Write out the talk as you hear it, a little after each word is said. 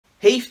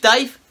Heath,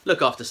 Dave,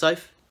 look after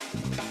Soph.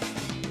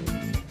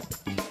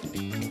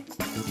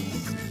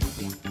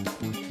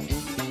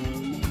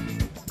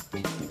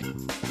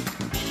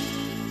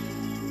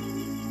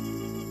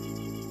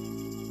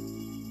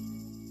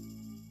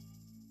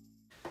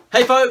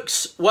 Hey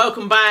folks,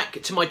 welcome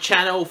back to my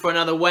channel for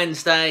another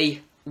Wednesday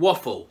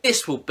waffle.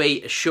 This will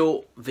be a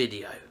short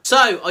video.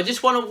 So I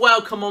just want to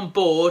welcome on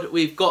board,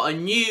 we've got a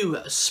new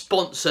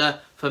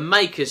sponsor for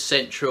Makers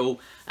Central,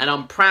 and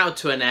I'm proud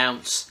to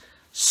announce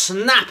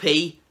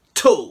Snappy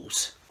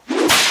Tools.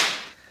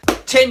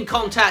 Tim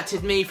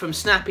contacted me from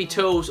Snappy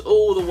Tools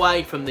all the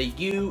way from the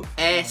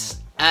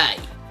USA.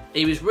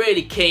 He was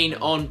really keen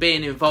on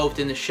being involved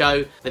in the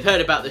show. They've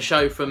heard about the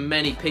show from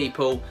many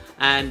people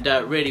and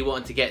really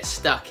wanted to get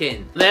stuck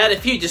in. They had a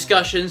few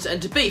discussions, and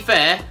to be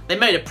fair, they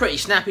made a pretty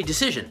snappy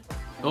decision.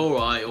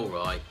 Alright.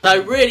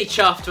 So really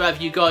chuffed to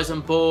have you guys on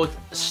board.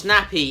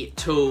 Snappy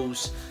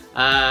Tools.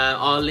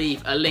 I'll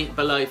leave a link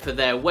below for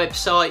their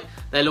website.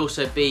 They'll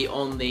also be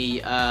on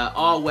the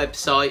our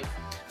website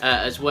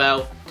as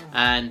well.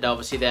 And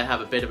obviously they'll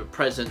have a bit of a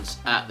presence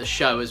at the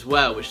show as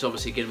well, which is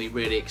obviously going to be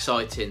really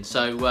exciting.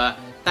 So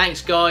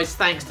thanks guys,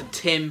 thanks to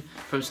Tim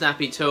from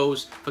Snappy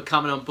Tools for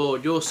coming on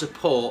board. Your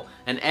support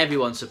and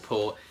everyone's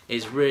support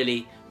is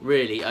really,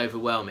 really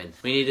overwhelming.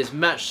 We need as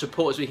much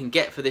support as we can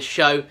get for this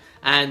show,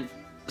 and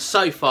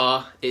so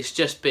far it's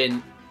just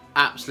been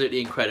absolutely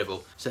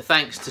incredible. So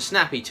thanks to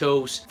Snappy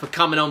Tools for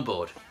coming on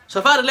board. So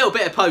I've had a little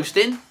bit of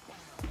posting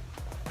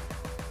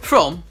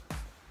from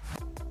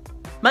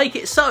Make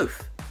It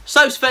Soph.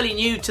 Soph's fairly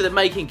new to the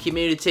making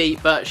community,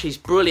 but she's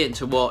brilliant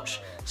to watch,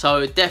 so I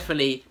would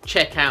definitely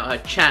check out her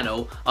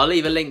channel. I'll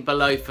leave a link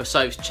below for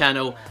Soph's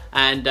channel,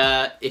 and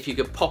if you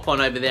could pop on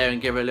over there and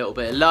give her a little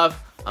bit of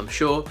love, I'm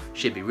sure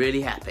she'd be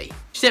really happy.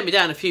 She sent me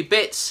down a few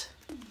bits.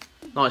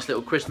 Nice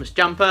little Christmas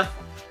jumper.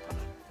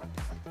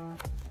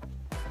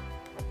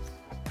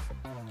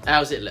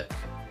 How's it look?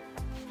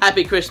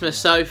 Happy Christmas,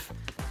 Soph.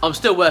 I'm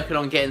still working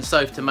on getting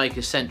Soph to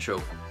Makers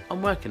Central.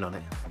 I'm working on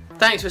it.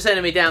 Thanks for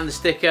sending me down the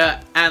sticker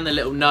and the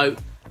little note.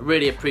 I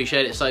really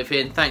appreciate it,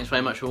 Sophie, and thanks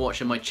very much for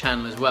watching my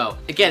channel as well.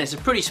 Again, it's a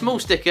pretty small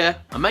sticker.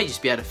 I may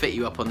just be able to fit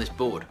you up on this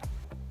board.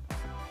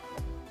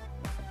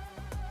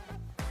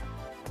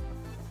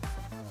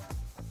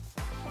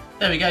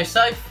 There we go,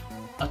 Soph.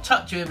 I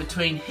tucked you in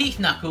between Heath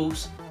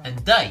Knuckles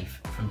and Dave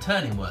from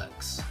Turning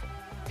Works.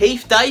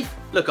 Heath, Dave,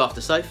 look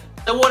after Soph.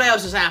 So what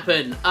else has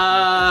happened?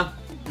 Not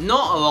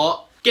a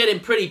lot. Getting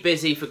pretty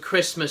busy for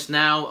Christmas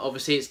now.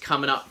 Obviously, it's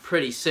coming up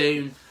pretty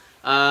soon.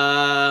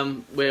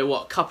 We're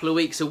what, a couple of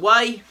weeks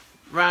away,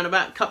 around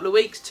about a couple of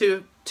weeks,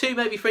 two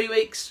maybe 3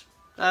 weeks,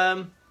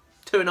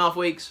 2.5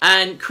 weeks,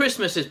 and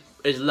Christmas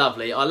is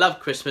lovely. I love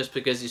Christmas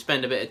because you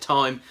spend a bit of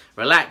time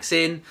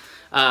relaxing,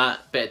 a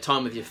bit of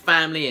time with your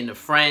family and your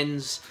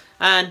friends,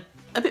 and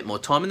a bit more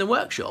time in the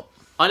workshop.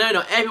 I know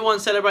not everyone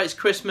celebrates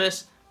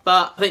Christmas,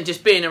 but I think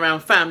just being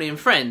around family and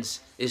friends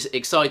is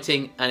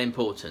exciting and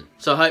important.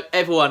 So I hope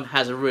everyone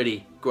has a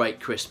really great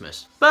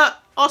Christmas,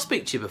 but I'll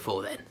speak to you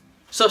before then.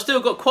 So I've still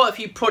got quite a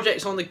few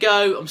projects on the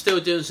go. I'm still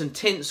doing some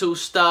tinsel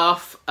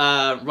stuff,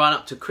 run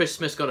up to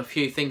Christmas, got a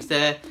few things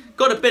there.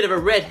 Got a bit of a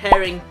red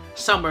herring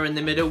somewhere in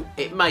the middle.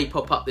 It may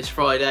pop up this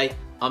Friday.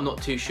 I'm not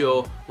too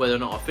sure whether or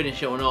not I'll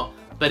finish it or not,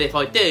 but if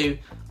I do,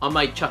 I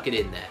may chuck it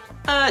in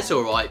there. It's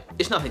alright,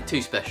 it's nothing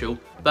too special,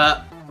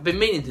 but I've been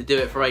meaning to do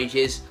it for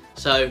ages,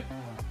 so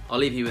I'll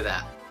leave you with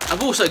that.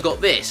 I've also got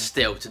this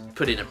still to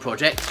put in a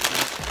project.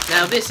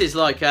 Now this is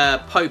like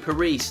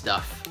potpourri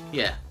stuff,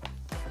 yeah.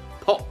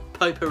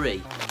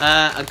 Potpourri.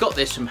 I got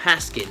this from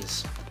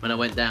Haskins when I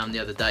went down the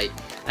other day,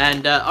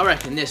 and I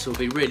reckon this will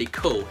be really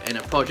cool in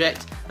a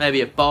project,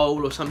 maybe a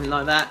bowl or something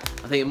like that.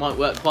 I think it might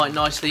work quite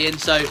nicely in,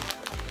 so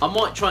I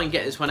might try and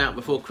get this one out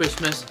before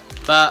Christmas,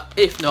 but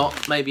if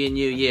not, maybe a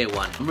New Year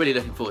one. I'm really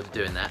looking forward to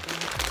doing that.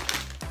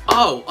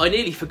 Oh, I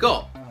nearly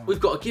forgot.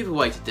 We've got a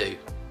giveaway to do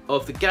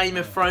of the Game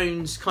of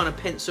Thrones kind of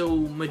pencil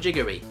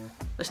majiggery.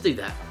 Let's do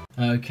that.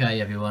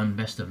 Okay everyone,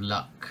 best of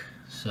luck.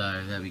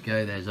 So there we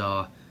go, there's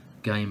our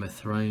Game of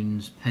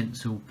Thrones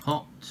pencil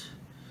pot.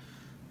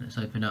 Let's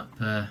open up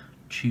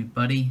Tube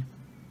Buddy,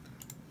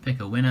 pick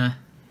a winner.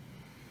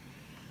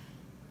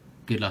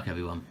 Good luck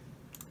everyone.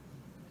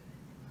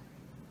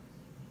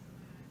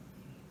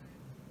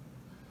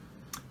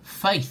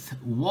 Faith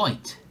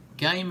White,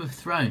 Game of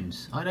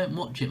Thrones. I don't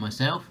watch it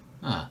myself,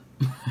 but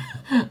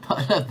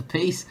I love the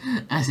piece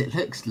as it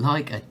looks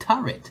like a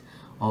turret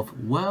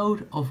of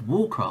World of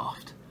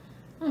Warcraft.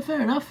 Oh, fair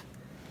enough.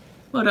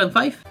 Well done,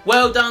 Faith.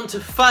 Well done to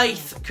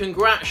Faith.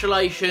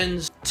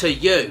 Congratulations to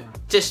you.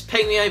 Just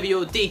ping me over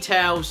your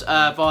details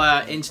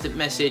via instant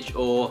message,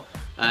 or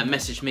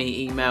message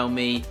me, email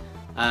me,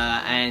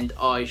 and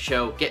I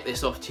shall get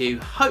this off to you.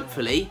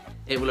 Hopefully,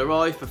 it will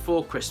arrive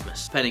before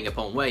Christmas, depending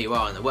upon where you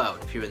are in the world.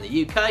 If you're in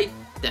the UK,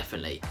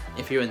 definitely.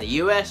 If you're in the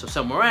US or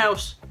somewhere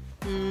else,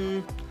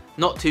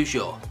 not too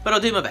sure, but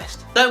I'll do my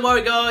best. Don't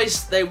worry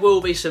guys, there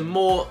will be some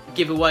more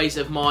giveaways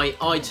of my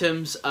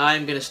items.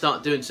 I'm going to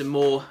start doing some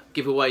more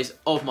giveaways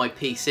of my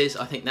pieces.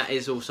 I think that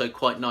is also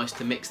quite nice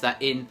to mix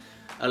that in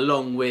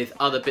along with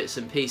other bits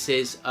and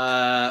pieces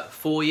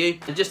for you.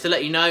 And just to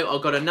let you know,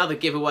 I've got another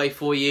giveaway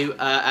for you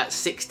at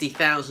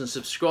 60,000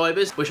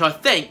 subscribers, which I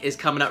think is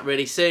coming up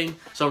really soon.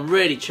 So I'm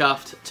really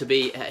chuffed to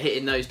be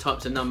hitting those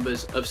types of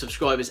numbers of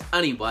subscribers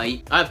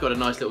anyway. I've got a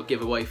nice little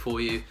giveaway for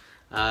you.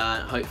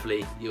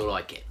 Hopefully you'll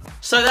like it.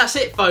 So that's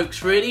it,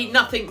 folks, really.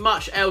 Nothing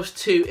much else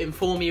to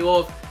inform you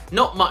of.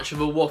 Not much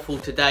of a waffle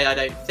today, I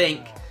don't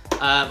think.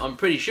 I'm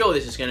pretty sure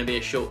this is going to be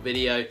a short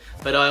video,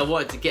 but I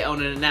wanted to get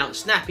on and announce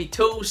Snappy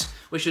Tools,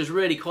 which was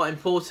really quite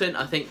important.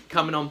 I think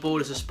coming on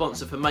board as a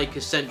sponsor for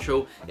Makers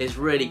Central is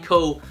really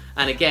cool.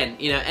 And again,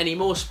 you know, any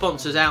more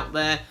sponsors out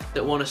there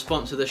that want to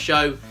sponsor the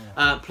show,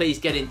 please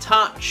get in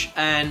touch,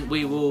 and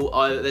we will.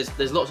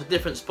 There's lots of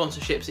different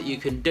sponsorships that you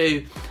can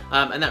do,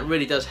 and that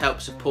really does help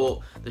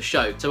support the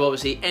show. So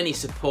obviously, any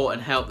support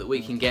and help that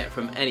we can get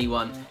from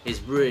anyone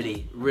is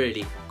really,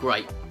 really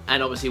great.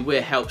 And obviously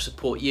we'll help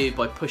support you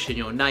by pushing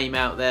your name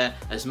out there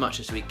as much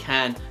as we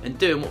can and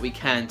doing what we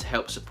can to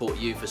help support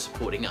you for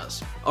supporting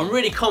us. I'm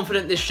really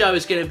confident this show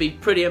is going to be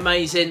pretty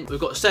amazing. We've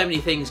got so many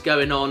things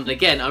going on. And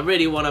again, I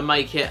really want to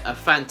make it a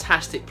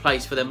fantastic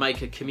place for the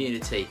maker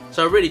community.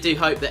 So I really do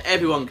hope that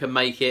everyone can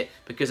make it,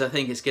 because I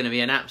think it's going to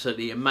be an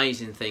absolutely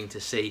amazing thing to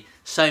see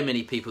so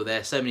many people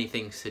there, so many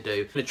things to do. I'm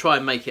going to try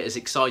and make it as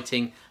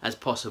exciting as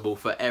possible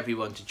for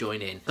everyone to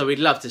join in. So we'd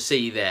love to see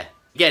you there.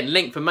 Again,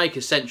 link for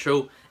Makers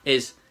Central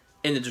is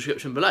in the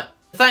description below.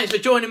 Thanks for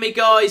joining me,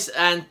 guys,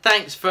 and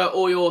thanks for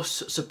all your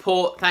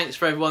support. Thanks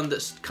for everyone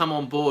that's come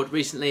on board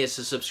recently as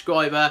a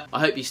subscriber. I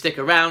hope you stick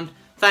around.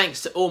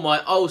 Thanks to all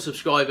my old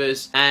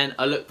subscribers, and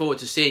I look forward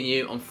to seeing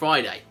you on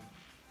Friday.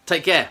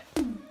 Take care.